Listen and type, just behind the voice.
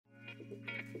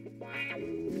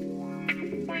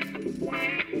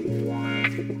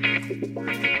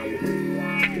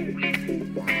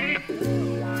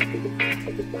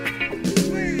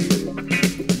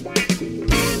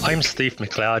I'm Steve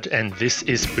McLeod, and this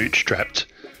is Bootstrapped,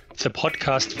 the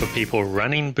podcast for people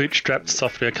running bootstrapped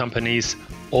software companies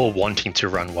or wanting to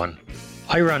run one.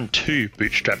 I run two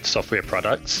bootstrapped software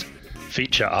products,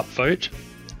 Feature Upvote,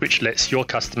 which lets your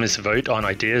customers vote on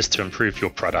ideas to improve your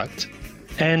product,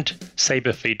 and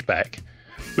Sabre Feedback,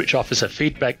 which offers a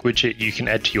feedback widget you can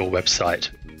add to your website.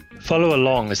 Follow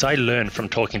along as I learn from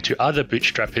talking to other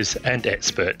bootstrappers and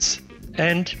experts,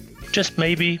 and just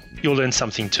maybe you'll learn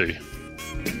something too.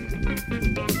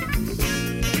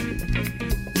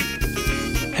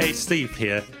 Hey, Steve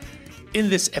here. In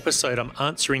this episode, I'm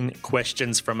answering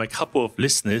questions from a couple of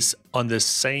listeners on the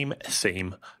same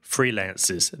theme,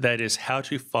 freelancers. That is, how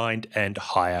to find and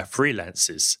hire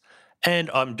freelancers.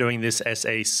 And I'm doing this as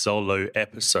a solo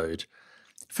episode.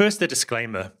 First, a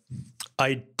disclaimer.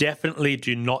 I definitely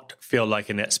do not feel like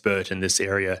an expert in this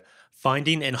area.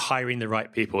 Finding and hiring the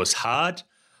right people is hard.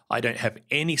 I don't have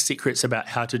any secrets about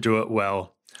how to do it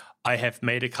well. I have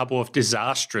made a couple of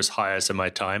disastrous hires in my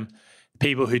time,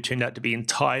 people who turned out to be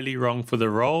entirely wrong for the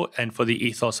role and for the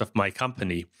ethos of my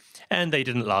company, and they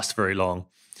didn't last very long.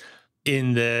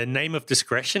 In the name of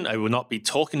discretion, I will not be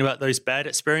talking about those bad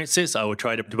experiences. I will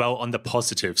try to dwell on the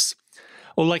positives.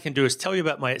 All I can do is tell you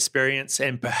about my experience,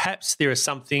 and perhaps there is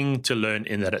something to learn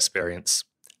in that experience.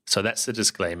 So that's the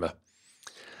disclaimer.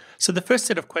 So the first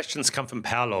set of questions come from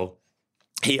Paolo.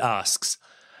 He asks,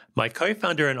 my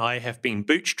co-founder and I have been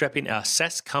bootstrapping our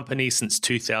SaaS company since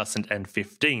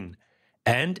 2015,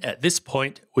 and at this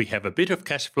point, we have a bit of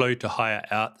cash flow to hire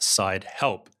outside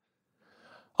help.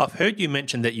 I've heard you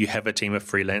mention that you have a team of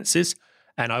freelancers,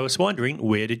 and I was wondering,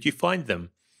 where did you find them?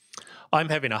 I'm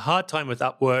having a hard time with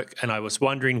Upwork, and I was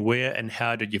wondering where and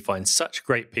how did you find such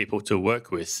great people to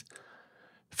work with?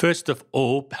 First of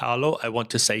all, Paolo, I want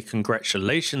to say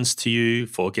congratulations to you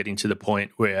for getting to the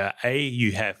point where A,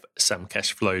 you have some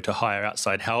cash flow to hire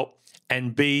outside help,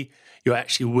 and B, you're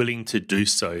actually willing to do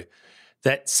so.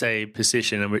 That's a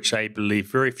position in which I believe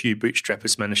very few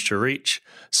bootstrappers manage to reach,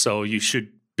 so you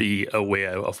should be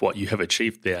aware of what you have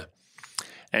achieved there.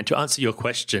 And to answer your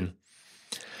question,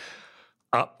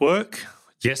 Upwork,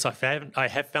 yes, I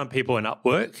have found people in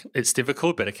Upwork. It's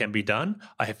difficult, but it can be done.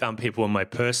 I have found people in my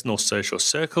personal social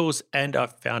circles, and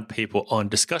I've found people on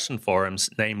discussion forums,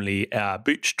 namely our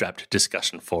Bootstrapped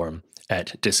discussion forum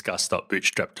at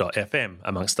discuss.bootstrap.fm,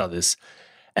 amongst others.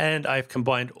 And I've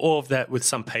combined all of that with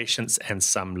some patience and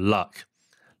some luck.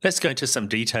 Let's go into some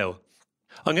detail.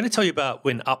 I'm going to tell you about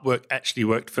when Upwork actually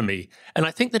worked for me. And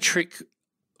I think the trick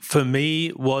for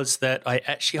me was that I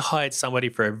actually hired somebody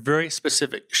for a very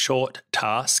specific short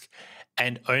task,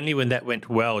 and only when that went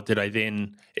well did I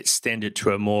then extend it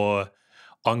to a more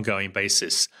ongoing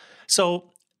basis.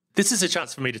 So this is a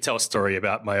chance for me to tell a story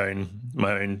about my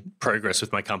own progress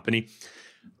with my company.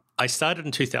 I started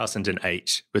in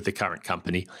 2008 with the current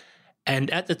company,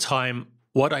 and at the time,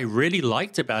 what I really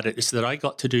liked about it is that I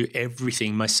got to do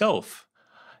everything myself.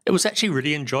 It was actually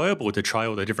really enjoyable to try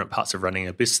all the different parts of running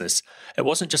a business. It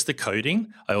wasn't just the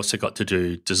coding. I also got to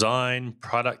do design,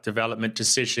 product development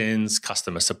decisions,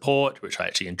 customer support, which I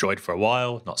actually enjoyed for a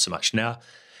while, not so much now,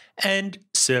 and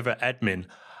server admin.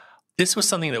 This was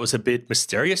something that was a bit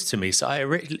mysterious to me, so I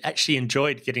actually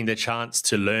enjoyed getting the chance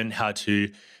to learn how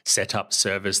to set up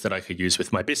servers that I could use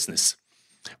with my business.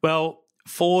 Well,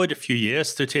 forward a few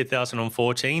years to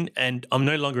 2014, and I'm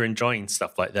no longer enjoying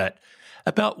stuff like that.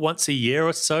 About once a year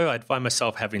or so, I'd find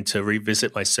myself having to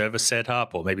revisit my server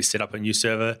setup or maybe set up a new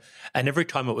server. And every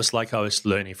time it was like I was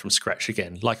learning from scratch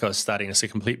again, like I was starting as a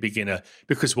complete beginner,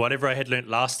 because whatever I had learned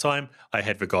last time, I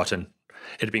had forgotten.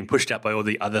 It had been pushed out by all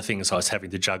the other things I was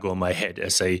having to juggle in my head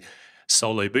as a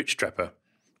solo bootstrapper.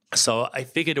 So I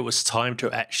figured it was time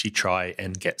to actually try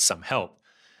and get some help.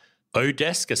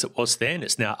 Odesk, as it was then,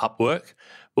 it's now Upwork,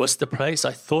 was the place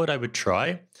I thought I would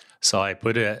try. So I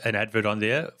put an advert on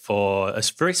there for a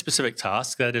very specific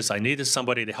task. That is, I needed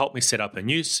somebody to help me set up a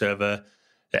new server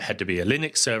that had to be a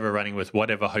Linux server running with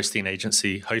whatever hosting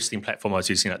platform I was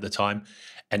using at the time.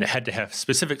 And it had to have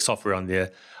specific software on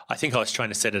there. I think I was trying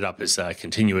to set it up as a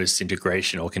continuous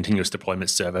integration or continuous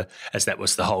deployment server, as that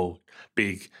was the whole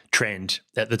big trend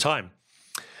at the time.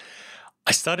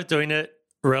 I started doing it,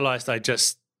 realized I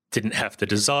just didn't have the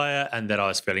desire and that I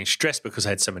was feeling stressed because I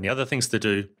had so many other things to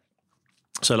do.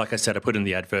 So like I said, I put in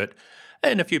the advert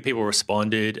and a few people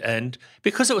responded. And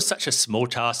because it was such a small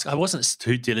task, I wasn't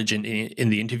too diligent in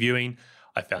the interviewing.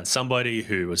 I found somebody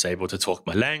who was able to talk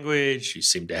my language, who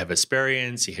seemed to have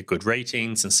experience, he had good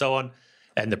ratings and so on.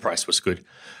 and the price was good.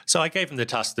 So I gave him the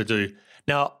task to do.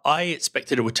 Now, I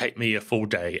expected it would take me a full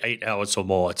day, 8 hours or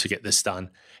more to get this done.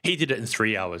 He did it in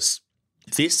 3 hours.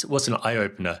 This was an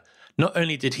eye-opener. Not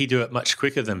only did he do it much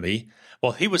quicker than me,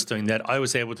 while he was doing that, I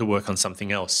was able to work on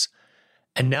something else.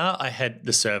 And now I had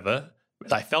the server.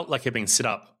 I felt like it had been set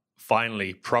up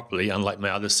finally properly, unlike my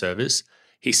other servers.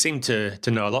 He seemed to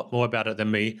know a lot more about it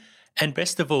than me. And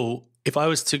best of all, if I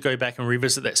was to go back and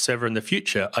revisit that server in the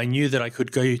future, I knew that I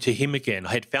could go to him again.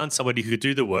 I had found somebody who could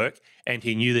do the work, and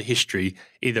he knew the history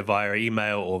either via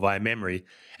email or via memory.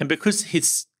 And because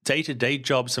his day-to-day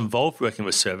jobs involved working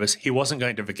with servers, he wasn't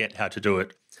going to forget how to do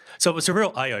it. So it was a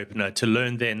real eye-opener to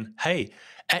learn then, hey,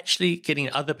 actually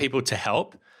getting other people to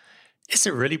help is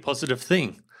a really positive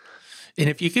thing. And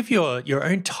if you give your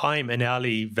own time an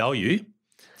hourly value,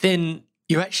 then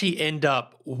you actually end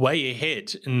up way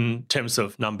ahead in terms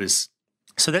of numbers.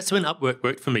 So that's when Upwork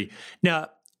worked for me. Now,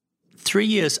 3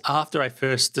 years after I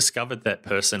first discovered that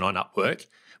person on Upwork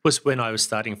was when I was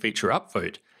starting Feature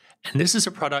Upvote. And this is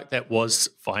a product that was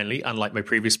finally, unlike my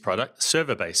previous product,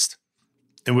 server-based,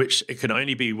 in which it could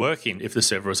only be working if the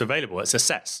server was available. It's a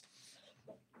SaaS.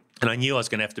 And I knew I was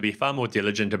going to have to be far more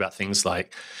diligent about things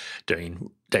like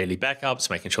doing daily backups,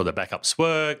 making sure the backups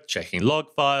work, checking log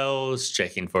files,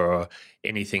 checking for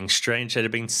anything strange that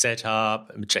had been set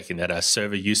up, checking that our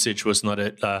server usage was not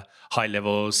at high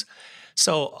levels.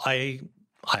 So I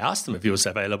asked him if he was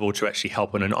available to actually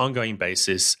help on an ongoing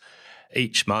basis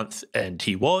each month, and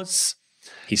he was.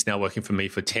 He's now working for me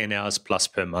for 10 hours plus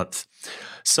per month.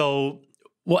 So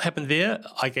what happened there?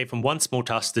 I gave him one small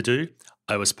task to do.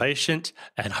 I was patient,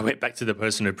 and I went back to the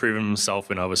person who proven himself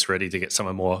when I was ready to get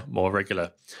someone more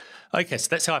regular. Okay, so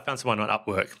that's how I found someone on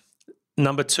Upwork.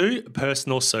 Number 2,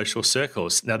 personal social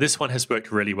circles. Now, this one has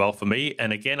worked really well for me,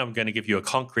 and again, I'm going to give you a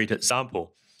concrete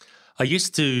example. I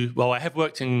have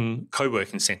worked in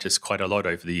co-working centers quite a lot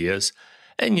over the years,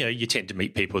 and you tend to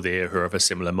meet people there who are of a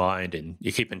similar mind, and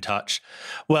you keep in touch.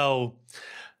 Well,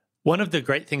 one of the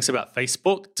great things about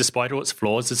Facebook, despite all its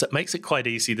flaws, is it makes it quite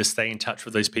easy to stay in touch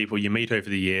with those people you meet over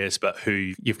the years, but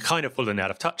who you've kind of fallen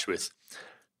out of touch with.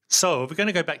 So if we're going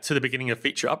to go back to the beginning of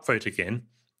Feature Upvote again,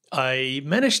 I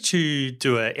managed to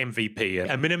do a MVP,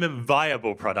 a minimum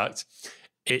viable product.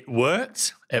 It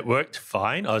worked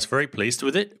fine. I was very pleased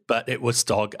with it, but it was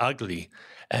dog ugly.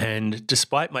 And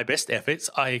despite my best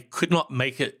efforts, I could not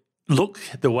make it look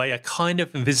the way I kind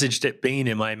of envisaged it being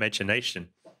in my imagination.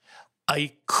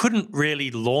 I couldn't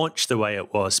really launch the way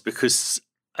it was because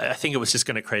I think it was just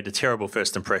going to create a terrible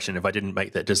first impression if I didn't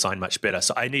make that design much better.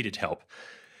 So I needed help.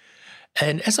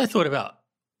 And as I thought about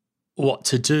what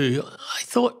to do, I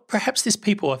thought perhaps there's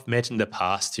people I've met in the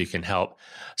past who can help.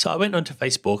 So I went onto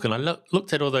Facebook and I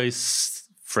looked at all those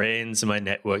friends in my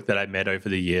network that I met over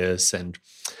the years and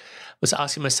was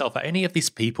asking myself, are any of these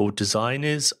people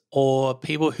designers or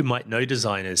people who might know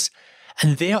designers?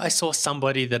 And there I saw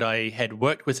somebody that I had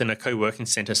worked with in a co-working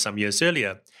center some years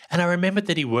earlier. And I remembered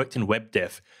that he worked in web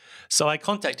dev. So I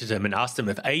contacted him and asked him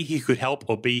if A, he could help,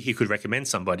 or B, he could recommend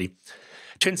somebody.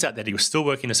 Turns out that he was still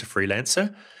working as a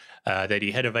freelancer, that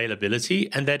he had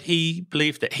availability, and that he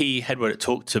believed that he had what it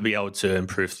took to be able to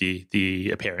improve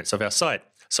the appearance of our site.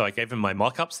 So I gave him my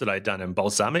mockups that I'd done in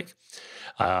Balsamiq.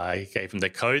 I gave him the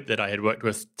code that I had worked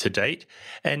with to date,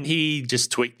 and he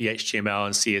just tweaked the HTML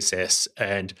and CSS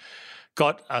and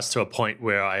got us to a point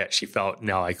where I actually felt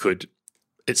now I could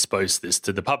expose this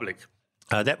to the public.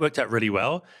 That worked out really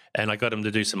well, and I got him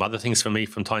to do some other things for me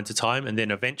from time to time. And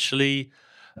then eventually,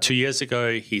 2 years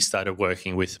ago, he started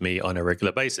working with me on a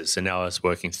regular basis, and now I was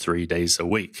working 3 days a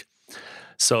week.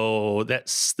 So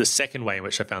that's the second way in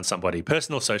which I found somebody.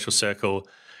 Personal social circle,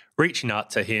 reaching out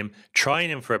to him, trying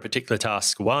him for a particular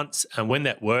task once, and when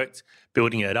that worked,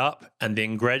 building it up, and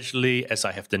then gradually, as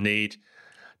I have the need,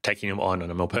 taking him on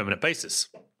a more permanent basis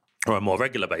or a more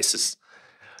regular basis.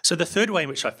 So the third way in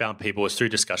which I found people was through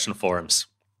discussion forums.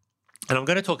 And I'm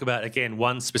going to talk about, again,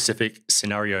 one specific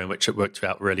scenario in which it worked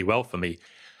out really well for me.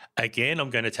 Again,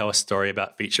 I'm going to tell a story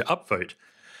about Feature Upvote.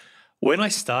 When I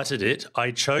started it,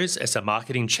 I chose as a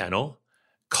marketing channel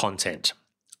content.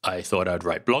 I thought I'd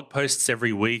write blog posts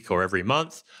every week or every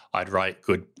month. I'd write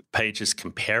good pages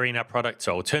comparing our product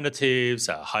to alternatives,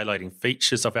 highlighting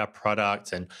features of our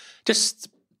product, and just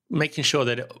making sure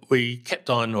that I kept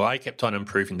on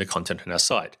improving the content on our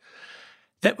site.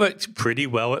 That worked pretty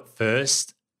well at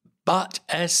first, but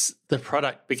as the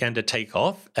product began to take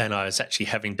off and I was actually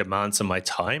having demands on my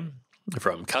time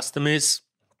from customers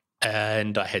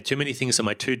and I had too many things on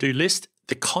my to-do list,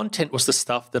 the content was the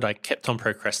stuff that I kept on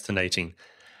procrastinating.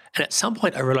 And at some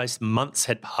point I realized months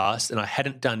had passed and I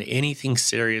hadn't done anything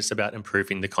serious about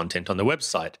improving the content on the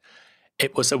website.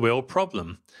 It was a real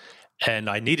problem. And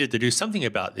I needed to do something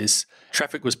about this.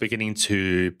 Traffic was beginning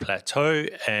to plateau,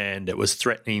 and it was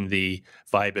threatening the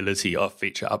viability of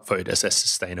Feature Upvote as a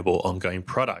sustainable ongoing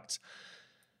product.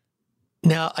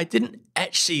 Now, I didn't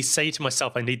actually say to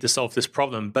myself, I need to solve this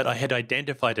problem, but I had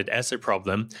identified it as a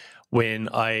problem when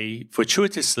I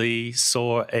fortuitously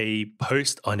saw a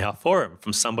post on our forum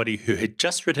from somebody who had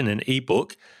just written an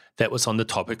ebook that was on the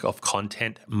topic of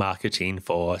content marketing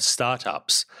for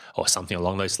startups or something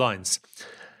along those lines.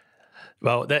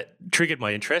 Well, that triggered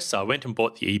my interest. So I went and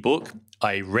bought the ebook.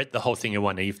 I read the whole thing in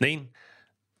one evening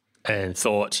and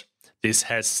thought, this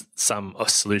has some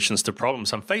solutions to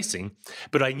problems I'm facing.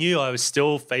 But I knew I was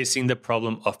still facing the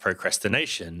problem of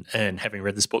procrastination, and having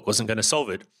read this book wasn't going to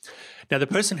solve it. Now, the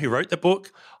person who wrote the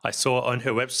book, I saw on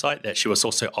her website that she was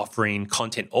also offering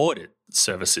content audit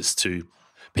services to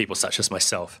people such as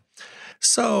myself.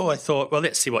 So I thought, well,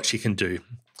 let's see what she can do.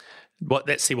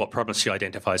 Let's see what problems she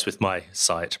identifies with my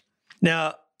site.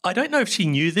 Now, I don't know if she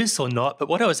knew this or not, but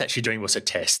what I was actually doing was a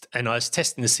test. And I was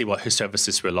testing to see what her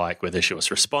services were like, whether she was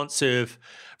responsive,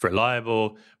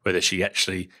 reliable, whether she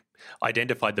actually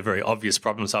identified the very obvious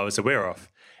problems I was aware of.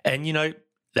 And,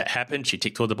 that happened. She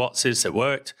ticked all the boxes. It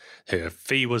worked. Her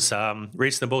fee was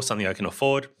reasonable, something I can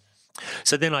afford.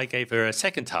 So then I gave her a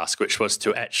second task, which was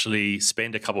to actually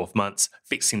spend a couple of months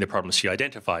fixing the problems she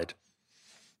identified.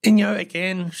 And,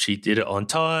 again, she did it on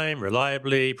time,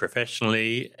 reliably,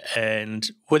 professionally, and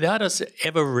without us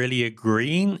ever really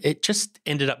agreeing, it just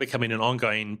ended up becoming an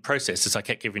ongoing process as I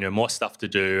kept giving her more stuff to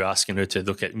do, asking her to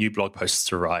look at new blog posts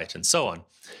to write and so on.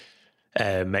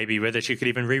 Maybe whether she could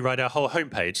even rewrite our whole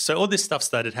homepage. So all this stuff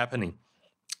started happening.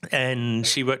 And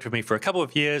she worked with me for a couple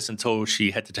of years until she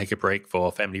had to take a break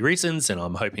for family reasons, and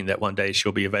I'm hoping that one day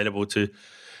she'll be available to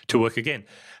work again.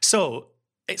 So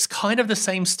it's kind of the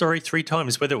same story 3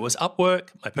 times, whether it was Upwork,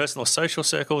 my personal social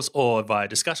circles, or via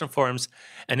discussion forums.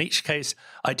 In each case,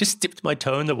 I just dipped my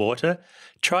toe in the water,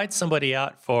 tried somebody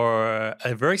out for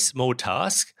a very small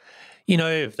task.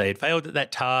 If they had failed at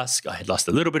that task, I had lost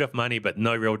a little bit of money, but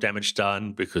no real damage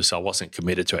done because I wasn't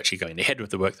committed to actually going ahead with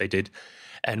the work they did.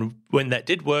 And when that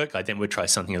did work, I then would try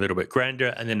something a little bit grander.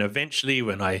 And then eventually,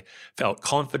 when I felt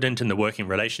confident in the working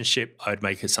relationship, I would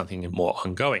make it something more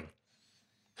ongoing.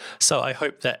 So I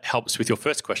hope that helps with your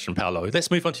first question, Paolo.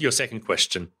 Let's move on to your second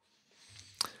question.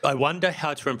 I wonder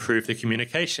how to improve the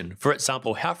communication. For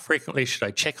example, how frequently should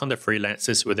I check on the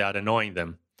freelancers without annoying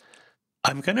them?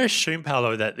 I'm going to assume,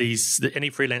 Paolo, that any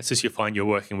freelancers you find you're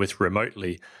working with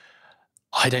remotely,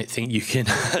 I don't think you can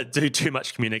do too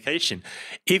much communication.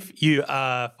 If you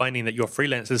are finding that your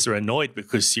freelancers are annoyed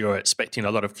because you're expecting a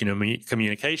lot of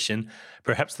communication,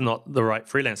 perhaps they're not the right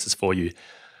freelancers for you.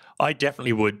 I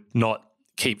definitely would not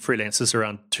keep freelancers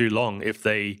around too long if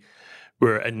they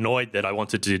were annoyed that I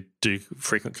wanted to do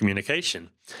frequent communication.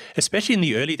 Especially in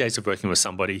the early days of working with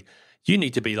somebody, you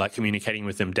need to be communicating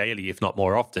with them daily, if not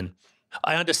more often.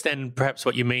 I understand perhaps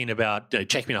what you mean about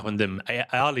checking up on them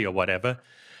hourly or whatever,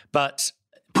 but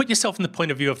put yourself in the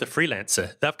point of view of the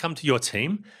freelancer. They've come to your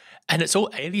team and it's all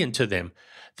alien to them.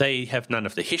 They have none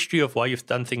of the history of why you've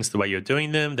done things the way you're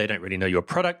doing them. They don't really know your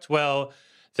product well.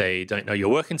 They don't know your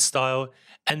working style.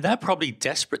 And they're probably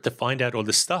desperate to find out all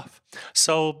this stuff.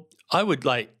 So I would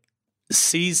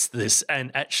seize this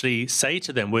and actually say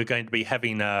to them, we're going to be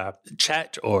having a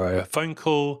chat or a phone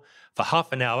call for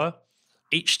half an hour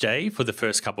each day for the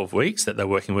first couple of weeks that they're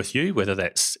working with you, whether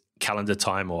that's calendar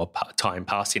time or time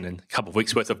passing in a couple of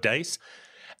weeks worth of days,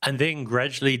 and then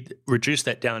gradually reduce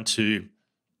that down to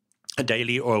a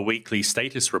daily or a weekly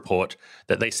status report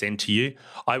that they send to you.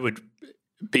 I would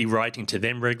be writing to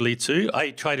them regularly too.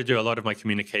 I try to do a lot of my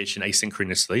communication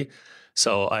asynchronously.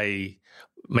 So I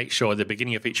make sure at the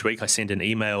beginning of each week I send an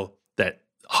email that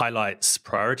highlights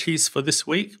priorities for this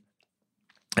week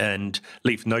and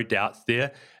leave no doubt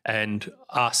there, and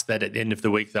ask that at the end of the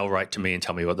week they'll write to me and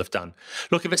tell me what they've done.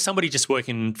 Look, if it's somebody just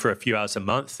working for a few hours a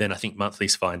month, then I think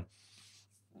monthly's fine.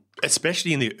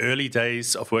 Especially in the early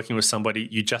days of working with somebody,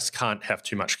 you just can't have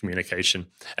too much communication.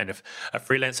 And if a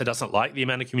freelancer doesn't like the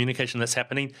amount of communication that's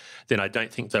happening, then I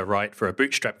don't think they're right for a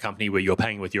bootstrap company where you're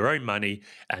paying with your own money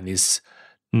and there's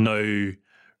no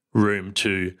room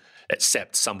to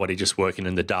accept somebody just working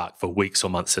in the dark for weeks or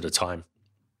months at a time.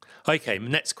 Okay,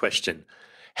 next question.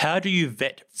 How do you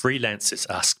vet freelancers,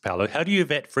 asked Paolo. How do you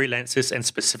vet freelancers and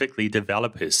specifically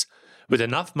developers? With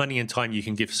enough money and time, you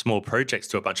can give small projects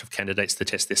to a bunch of candidates to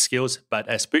test their skills, but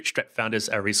as bootstrap founders,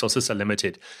 our resources are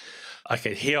limited.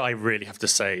 Okay, here I really have to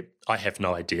say I have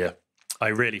no idea. I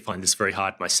really find this very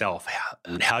hard myself.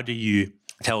 How do you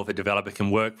tell if a developer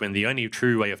can work when the only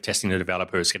true way of testing a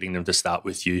developer is getting them to start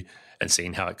with you and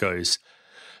seeing how it goes?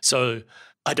 So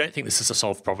I don't think this is a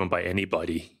solved problem by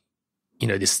anybody.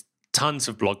 there's tons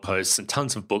of blog posts and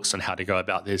tons of books on how to go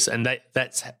about this. And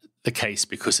that's the case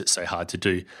because it's so hard to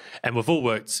do. And we've all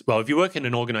worked, well, if you work in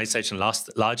an organization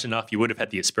large enough, you would have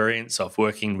had the experience of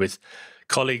working with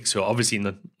colleagues who are obviously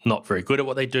not very good at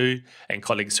what they do and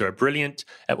colleagues who are brilliant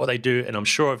at what they do. And I'm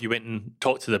sure if you went and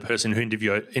talked to the person who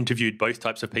interviewed both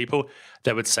types of people,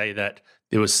 they would say that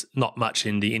there was not much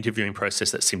in the interviewing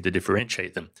process that seemed to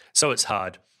differentiate them. So it's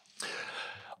hard.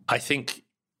 I think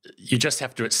you just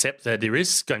have to accept that there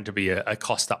is going to be a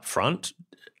cost up front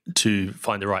to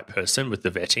find the right person with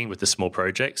the vetting, with the small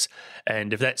projects.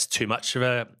 And if that's too much of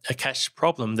a cash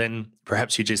problem, then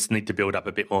perhaps you just need to build up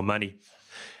a bit more money.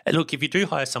 And look, if you do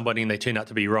hire somebody and they turn out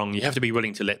to be wrong, you have to be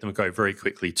willing to let them go very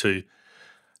quickly too.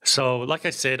 So like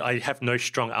I said, I have no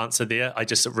strong answer there. I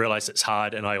just realize it's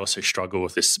hard, and I also struggle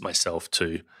with this myself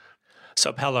too.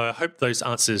 So Paolo, I hope those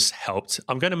answers helped.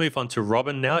 I'm going to move on to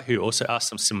Robin now, who also asked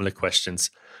some similar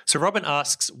questions. So Robin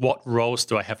asks, what roles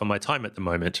do I have on my time at the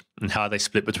moment, and how are they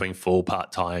split between full,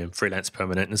 part-time, freelance,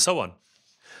 permanent, and so on?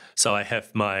 So I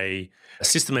have my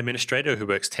system administrator who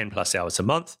works 10 plus hours a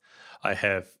month. I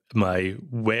have my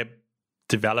web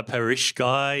developer-ish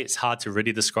guy. It's hard to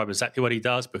really describe exactly what he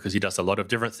does because he does a lot of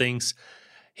different things.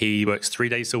 He works 3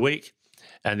 days a week.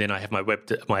 And then I have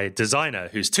my designer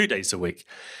who's 2 days a week.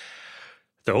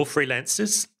 They're all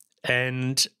freelancers,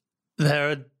 and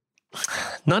none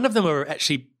of them are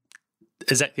actually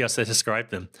exactly as I described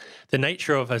them. The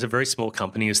nature of as a very small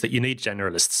company is that you need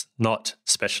generalists, not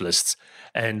specialists.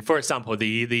 And for example,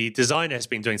 the designer has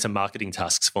been doing some marketing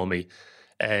tasks for me,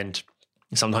 and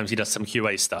sometimes he does some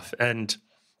QA stuff. And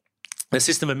the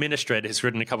system administrator has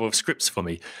written a couple of scripts for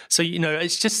me. So,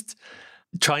 it's just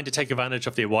trying to take advantage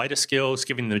of their wider skills,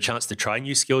 giving them a chance to try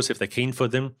new skills if they're keen for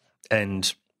them,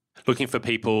 and looking for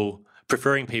people,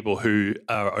 preferring people who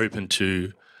are open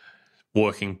to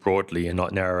working broadly and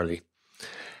not narrowly.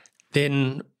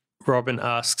 Then Robin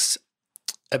asks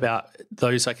about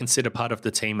those I consider part of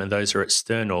the team and those who are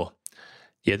external.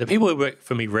 Yeah, the people who work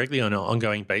for me regularly on an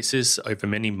ongoing basis over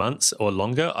many months or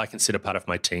longer, I consider part of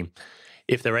my team.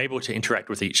 If they're able to interact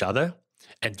with each other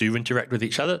and do interact with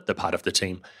each other, they're part of the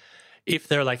team. If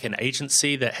they're like an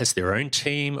agency that has their own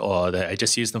team, or I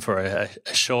just use them for a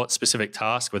short specific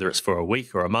task, whether it's for a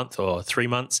week or a month or 3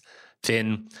 months,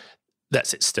 then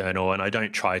that's external, and I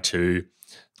don't try to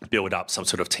build up some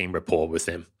sort of team rapport with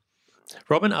them.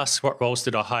 Robin asks, what roles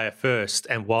did I hire first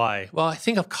and why? Well, I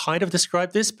think I've kind of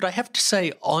described this, but I have to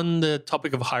say on the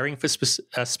topic of hiring for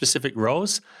specific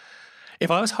roles, if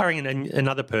I was hiring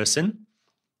another person,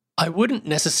 I wouldn't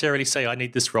necessarily say I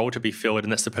need this role to be filled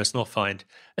and that's the person I'll find.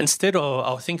 Instead,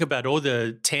 I'll think about all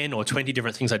the 10 or 20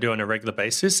 different things I do on a regular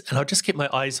basis, and I'll just keep my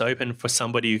eyes open for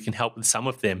somebody who can help with some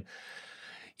of them.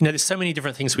 There's so many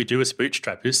different things we do as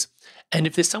bootstrappers, and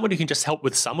if there's somebody who can just help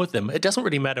with some of them, it doesn't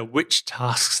really matter which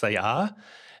tasks they are.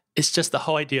 It's just the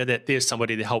whole idea that there's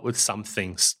somebody to help with some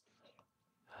things.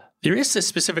 There is a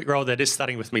specific role that is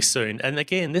starting with me soon. And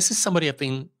again, this is somebody I've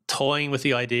been toying with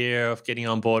the idea of getting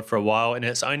on board for a while. And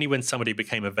it's only when somebody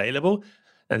became available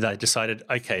and I decided,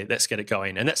 okay, let's get it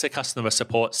going. And that's a customer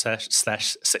support /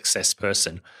 success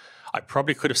person. I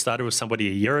probably could have started with somebody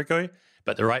a year ago,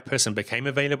 but the right person became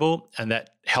available and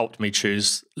that helped me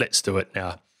choose, let's do it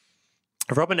now.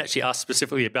 Robin actually asked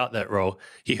specifically about that role.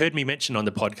 He heard me mention on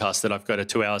the podcast that I've got a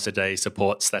 2 hours a day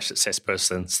support / success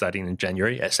person starting in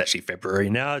January. It's actually February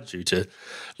now due to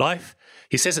life.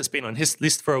 He says it's been on his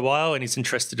list for a while and he's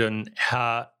interested in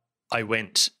how I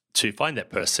went to find that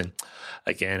person.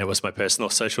 Again, it was my personal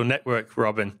social network,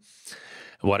 Robin.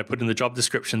 And what I put in the job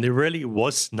description, there really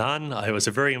was none. It was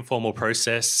a very informal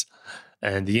process.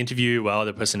 And the interview, well,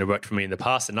 the person who worked for me in the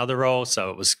past, another role,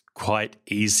 so it was quite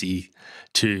easy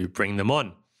to bring them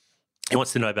on. He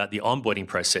wants to know about the onboarding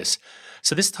process.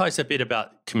 So this ties a bit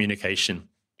about communication.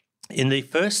 In the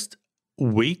first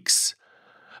weeks,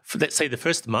 let's say the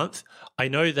first month, I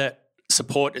know that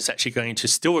support is actually going to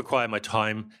still require my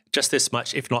time just as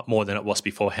much, if not more than it was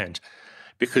beforehand,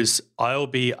 because I'll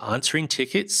be answering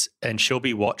tickets and she'll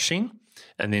be watching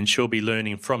and then she'll be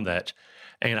learning from that.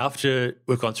 And after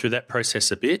we've gone through that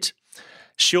process a bit,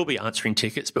 she'll be answering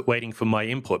tickets but waiting for my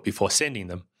input before sending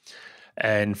them.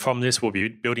 And from this, we'll be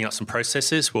building up some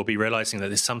processes. We'll be realizing that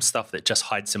there's some stuff that just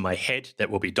hides in my head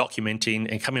that we'll be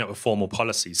documenting and coming up with formal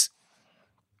policies.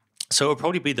 So it'll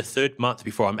probably be the third month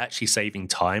before I'm actually saving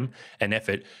time and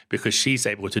effort because she's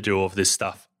able to do all of this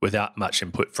stuff without much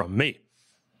input from me.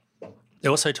 It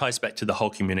also ties back to the whole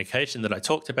communication that I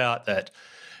talked about, that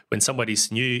when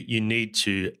somebody's new, you need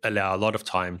to allow a lot of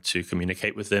time to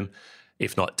communicate with them,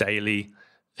 if not daily,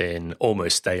 then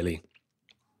almost daily.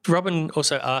 Robin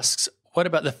also asks, what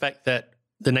about the fact that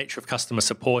the nature of customer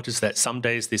support is that some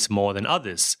days there's more than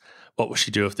others. What will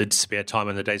she do with the spare time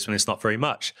on the days when it's not very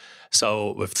much?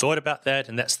 So we've thought about that,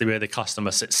 and that's where the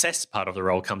customer success part of the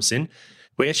role comes in.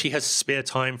 Where she has spare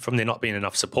time from there not being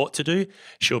enough support to do,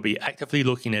 she'll be actively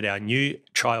looking at our new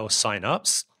trial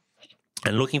sign-ups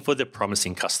and looking for the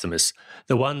promising customers,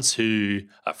 the ones who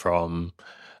are from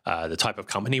the type of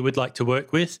company we'd like to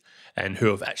work with and who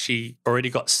have actually already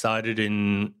got started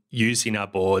in using our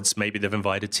boards. Maybe they've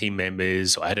invited team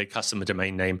members or added a customer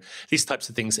domain name, these types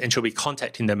of things. And she'll be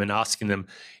contacting them and asking them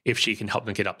if she can help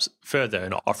them get up further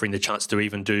and offering the chance to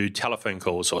even do telephone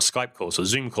calls or Skype calls or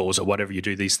Zoom calls or whatever you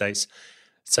do these days.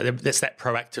 So that's that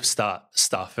proactive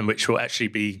stuff in which we'll actually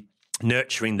be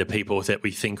nurturing the people that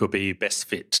we think will be best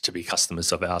fit to be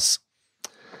customers of ours.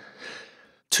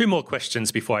 2 more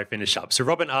questions before I finish up. So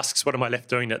Robin asks, what am I left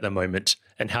doing at the moment?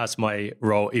 And how's my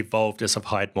role evolved as I've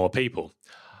hired more people?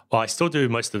 Well, I still do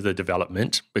most of the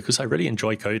development because I really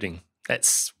enjoy coding.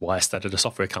 That's why I started a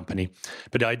software company.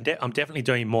 But I'm definitely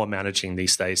doing more managing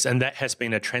these days. And that has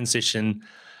been a transition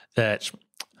that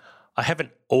I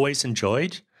haven't always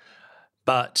enjoyed,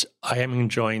 but I am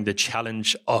enjoying the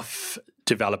challenge of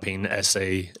developing as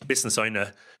a business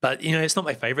owner. But, it's not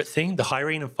my favorite thing, the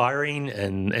hiring and firing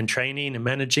and training and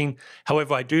managing.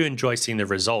 However, I do enjoy seeing the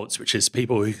results, which is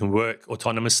people who can work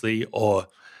autonomously or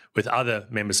with other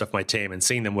members of my team and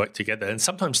seeing them work together and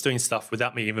sometimes doing stuff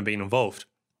without me even being involved.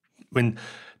 When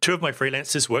 2 of my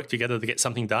freelancers work together to get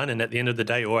something done, and at the end of the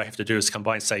day, all I have to do is come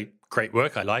by and say, great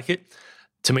work, I like it.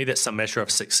 To me, that's some measure of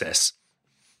success.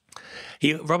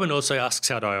 Robin also asks,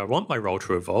 how do I want my role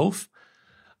to evolve?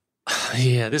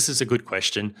 Yeah, this is a good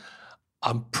question.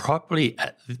 I'm probably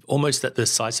almost at the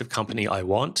size of company I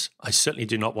want. I certainly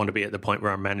do not want to be at the point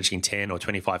where I'm managing 10 or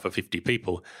 25 or 50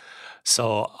 people.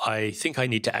 So I think I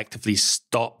need to actively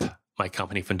stop my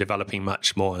company from developing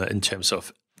much more in terms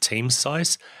of team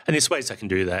size. And there's ways I can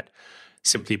do that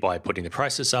simply by putting the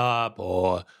prices up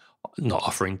or not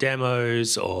offering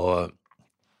demos or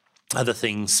other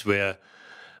things where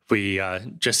we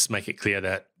just make it clear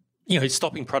that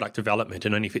stopping product development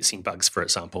and only fixing bugs, for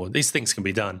example. These things can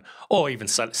be done, or even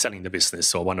selling the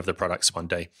business or one of the products one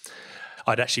day.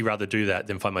 I'd actually rather do that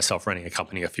than find myself running a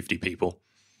company of 50 people.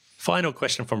 Final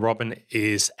question from Robin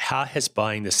is, how has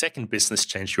buying the second business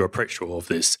changed your approach to all of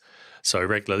this? So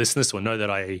regular listeners will know that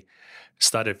I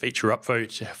started Feature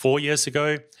Upvote 4 years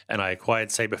ago, and I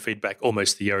acquired Sabre Feedback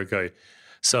almost a year ago.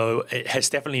 So it has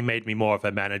definitely made me more of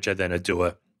a manager than a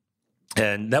doer.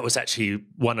 And that was actually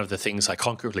one of the things I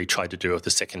concretely tried to do with the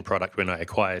second product when I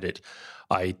acquired it.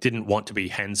 I didn't want to be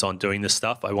hands-on doing this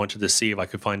stuff. I wanted to see if I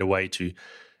could find a way to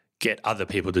get other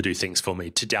people to do things for me,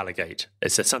 to delegate.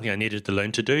 It's something I needed to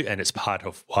learn to do, and it's part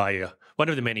of one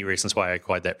of the many reasons why I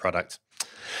acquired that product.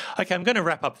 Okay, I'm going to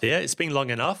wrap up there. It's been long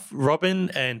enough. Robin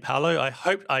and Paolo, I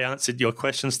hope I answered your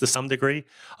questions to some degree.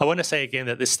 I want to say again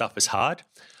that this stuff is hard,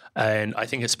 and I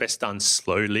think it's best done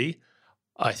slowly.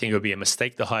 I think it would be a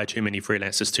mistake to hire too many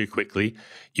freelancers too quickly.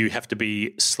 You have to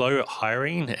be slow at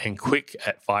hiring and quick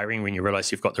at firing when you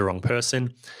realize you've got the wrong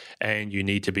person. And you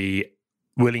need to be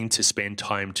willing to spend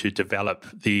time to develop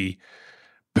the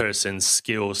person's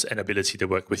skills and ability to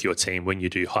work with your team when you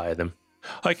do hire them.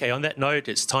 Okay, on that note,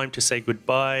 it's time to say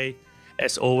goodbye.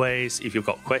 As always, if you've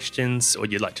got questions or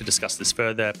you'd like to discuss this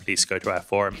further, please go to our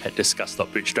forum at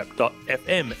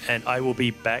discuss.bootstrap.fm, and I will be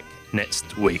back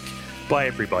next week. Bye,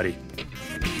 everybody.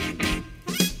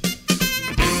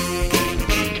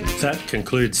 That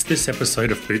concludes this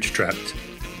episode of Bootstrapped.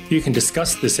 You can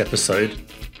discuss this episode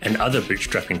and other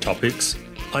bootstrapping topics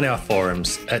on our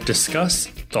forums at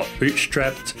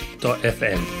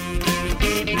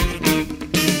discuss.bootstrapped.fm.